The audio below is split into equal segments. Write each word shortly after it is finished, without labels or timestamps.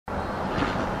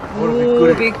お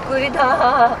ー、びっくり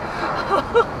だ。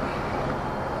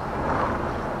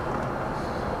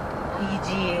イー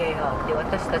ジーエアで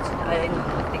私たちに会いに乗っ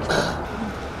てきた。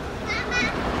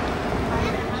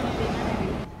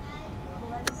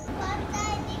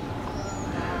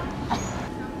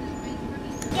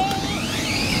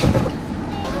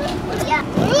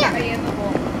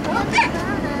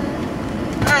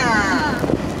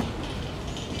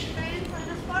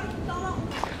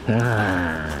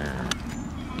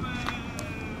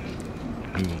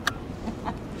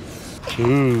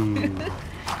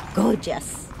ゴージャ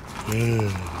ス。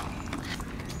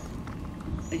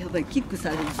やばい、キックさ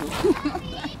れるぞ。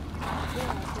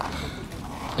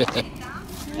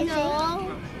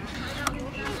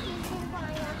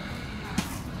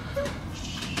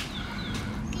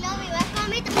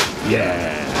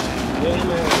Yeah.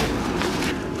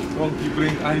 Want you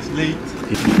bring ice late?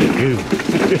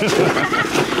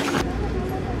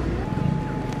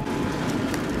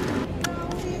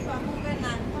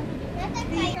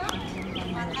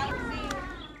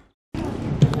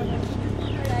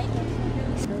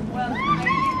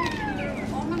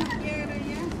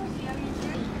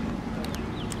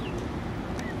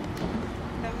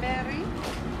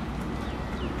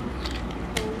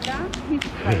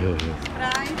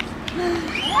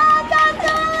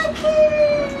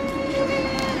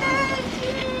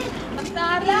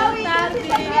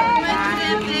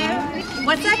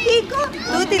 What's that, Kiko?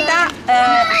 Tutita,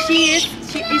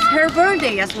 it's her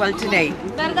birthday as well today.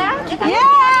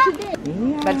 Yeah.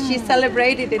 But she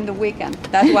celebrated in the weekend.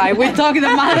 That's why we talk the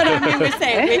mother and me, we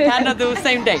say we cannot do the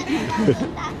same day.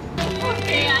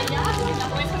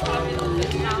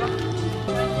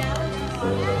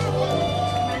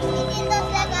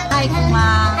 Hi,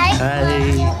 Kuma. Hi.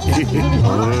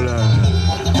 Hola.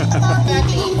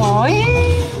 Oi.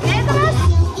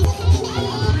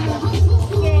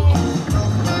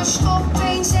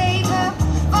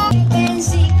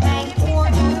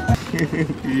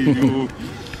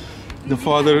 The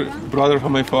brother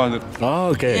of my father. Oh,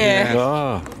 okay. Yeah.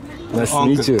 Oh, nice to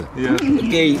meet you. Yeah.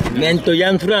 Okay, men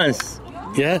Toyan, France.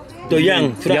 Yeah.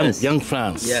 Toyan, France. Young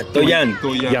France. Yeah, Toyan,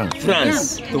 Young.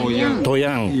 France. Toyang.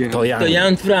 Toyang. Yeah. Toyang.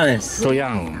 Toyan, France.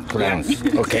 Toyang. France.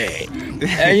 Okay.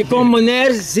 You come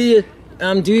Bonaire, see,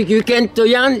 do you can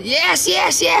Toyan? Yes,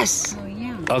 yes, yes.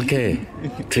 Okay.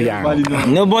 Toyang.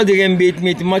 Nobody can beat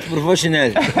me, too much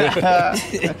professional.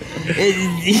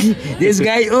 This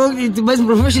guy, oh, too much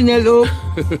professional, oh.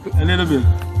 A little bit,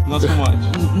 not so much.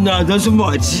 No, not so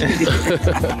much.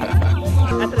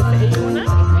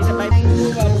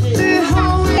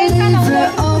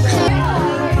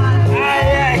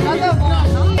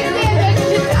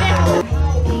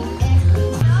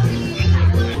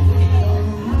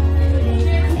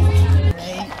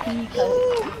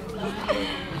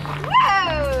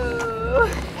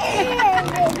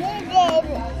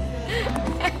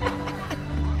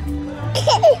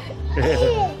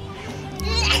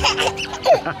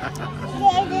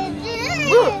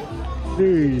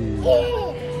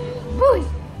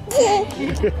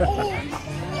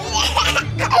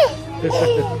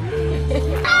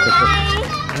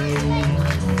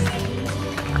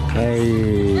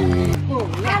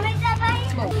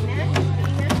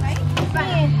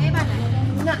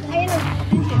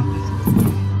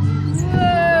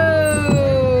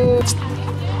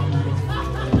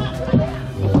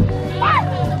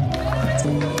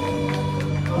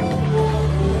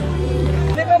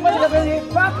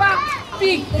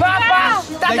 Big Papa,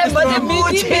 tata bade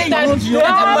bucit,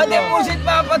 tata bade bucit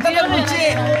Papa, tata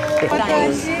bucit.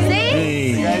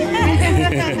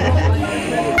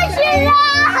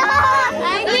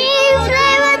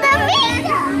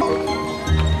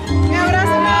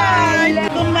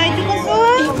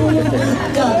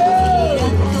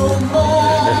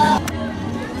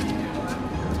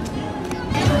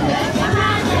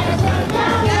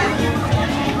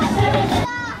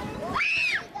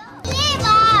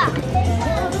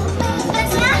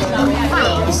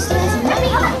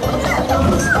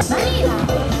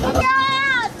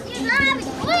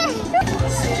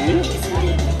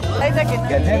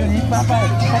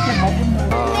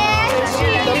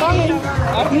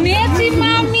 Merci,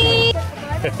 mami.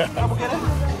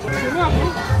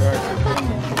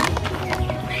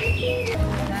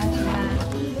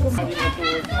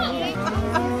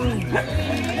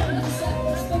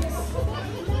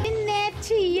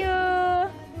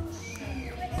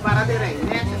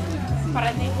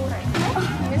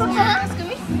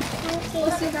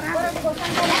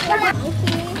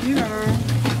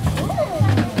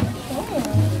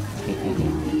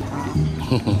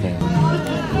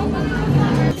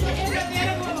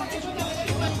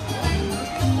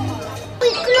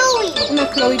 Chloe. No,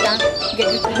 Chloe, down. Get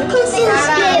it.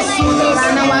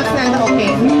 Lana wants that,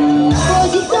 okay.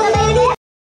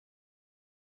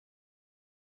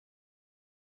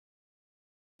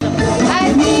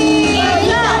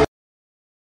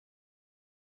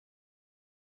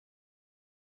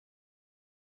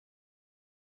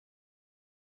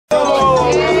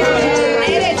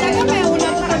 Sácame una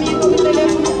para mí con mi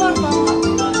teléfono, por favor.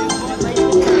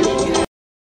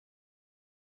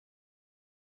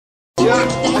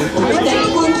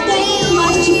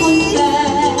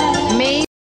 Meio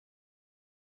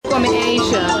come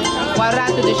Asia. O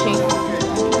rato do Shin.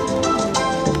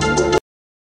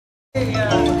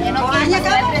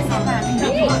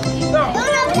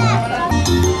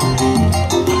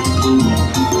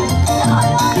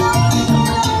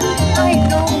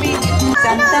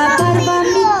 Santa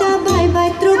Barbamita, bye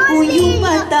bye, tropo yung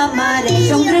matamare.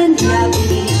 Siyong grandi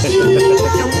abili,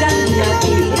 siyong grandi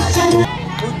abili.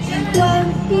 Utsitwang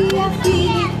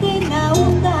tiyakite na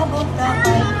undabot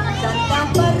kapay. Santa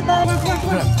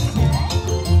Barbamita.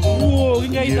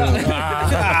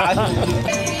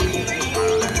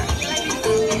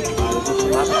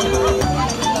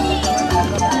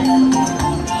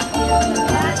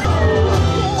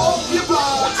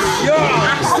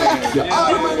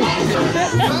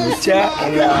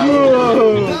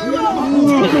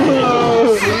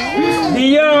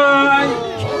 Dion!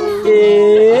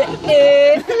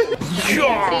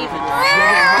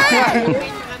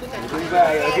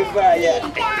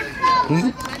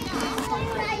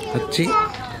 Kecil.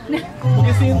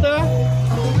 Magkasinta.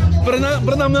 Berenam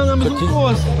na namin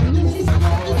bungkus.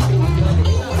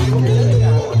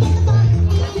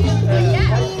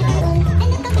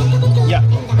 Ya.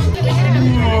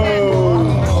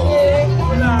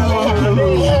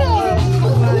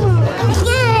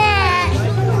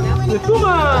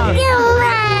 Kuma.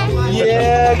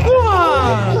 Yeah, Kuma.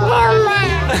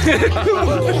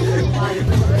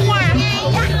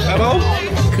 Apa?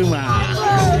 Kuma.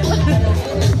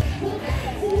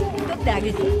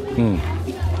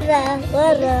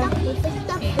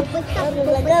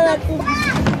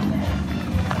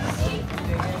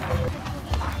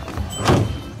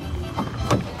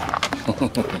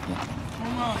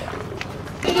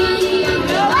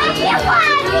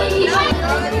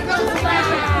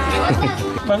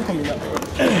 Paano kumila?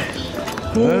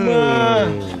 Kuma.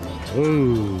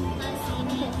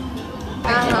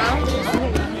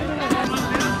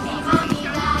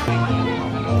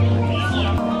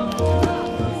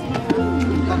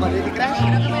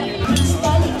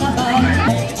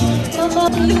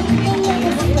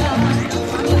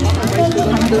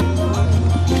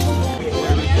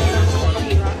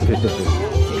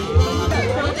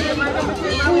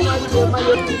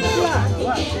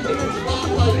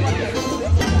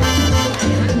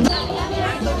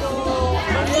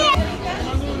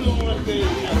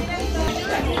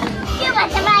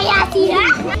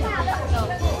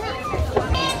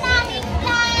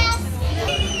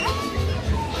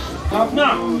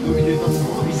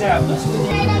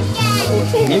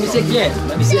 Ni bisa get,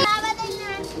 tak bisa.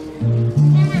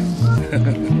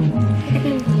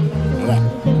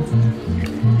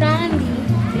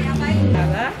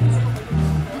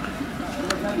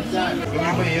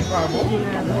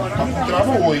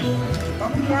 Trava oi.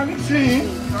 Sim.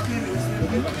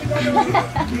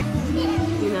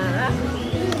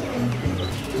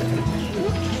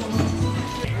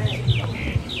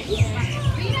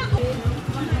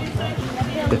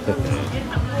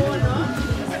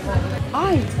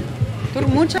 Ay, por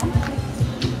mucho.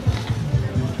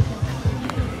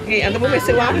 Okay, ano mo may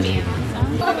siwa?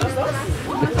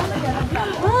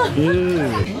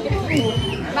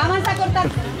 Vamos a cortar.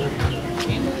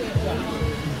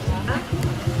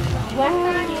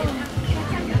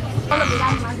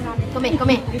 Come,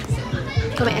 come.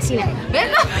 Come, así na.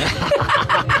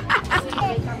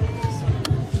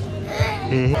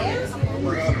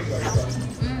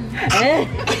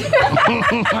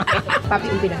 Papi,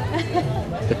 umpira.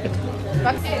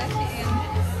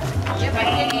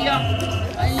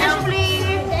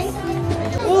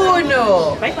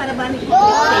 Uno. Vai para bani.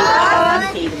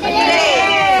 Happy birthday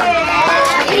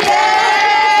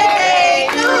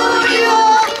to you.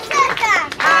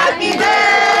 Happy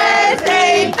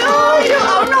birthday to you.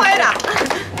 Aún no era.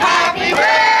 Happy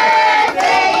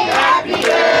birthday, happy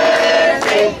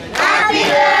birthday, happy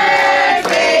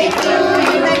birthday to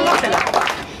you.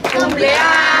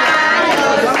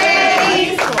 Cumpleaños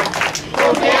feliz,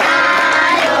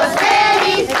 cumpleaños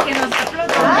feliz,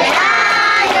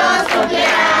 cumpleaños,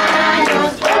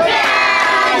 cumpleaños,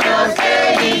 cumpleaños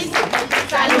feliz.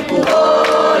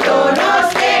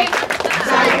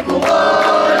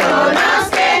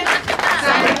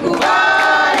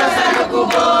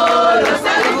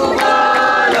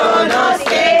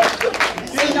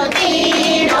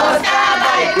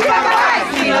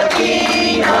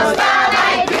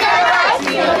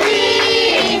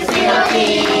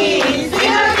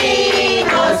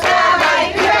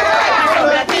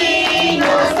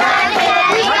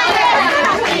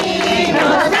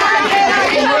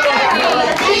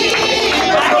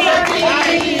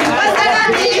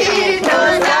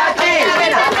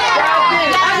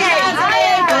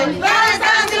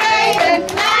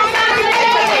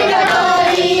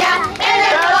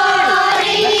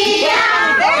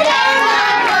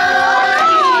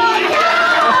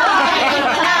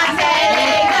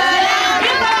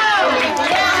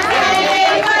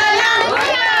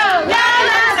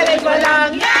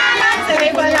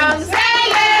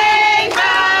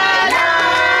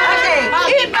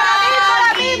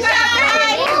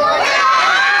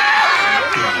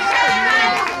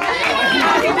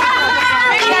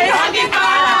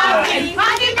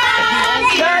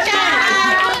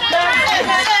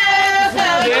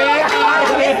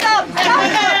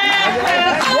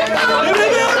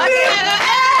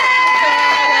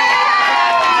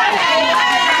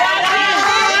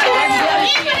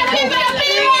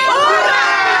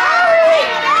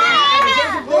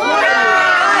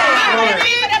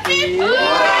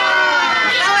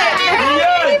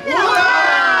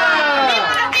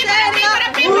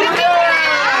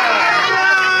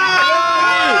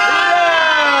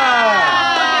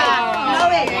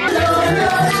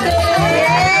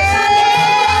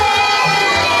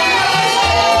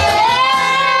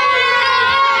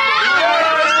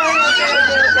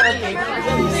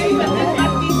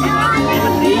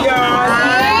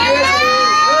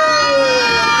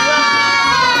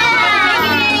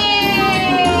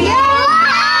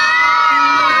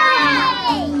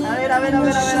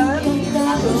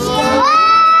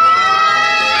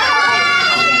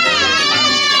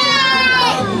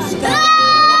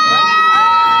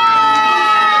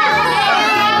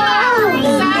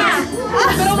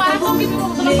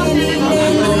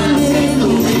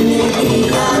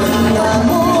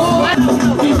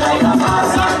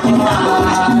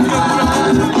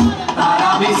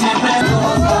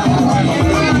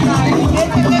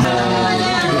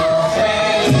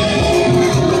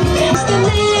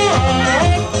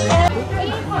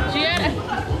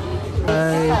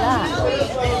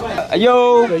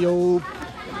 Ayo.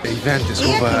 The event is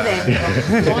over.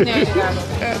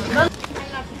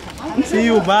 See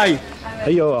you, bye.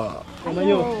 Ayo.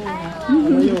 Ayo.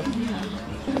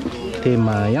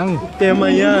 Tema yang.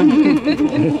 Tema yan.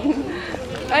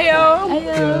 Ayo.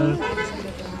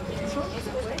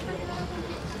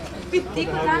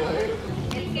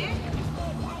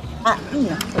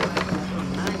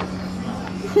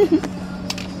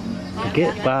 Okay,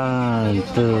 1,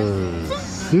 2,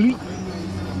 3.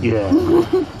 Yeah.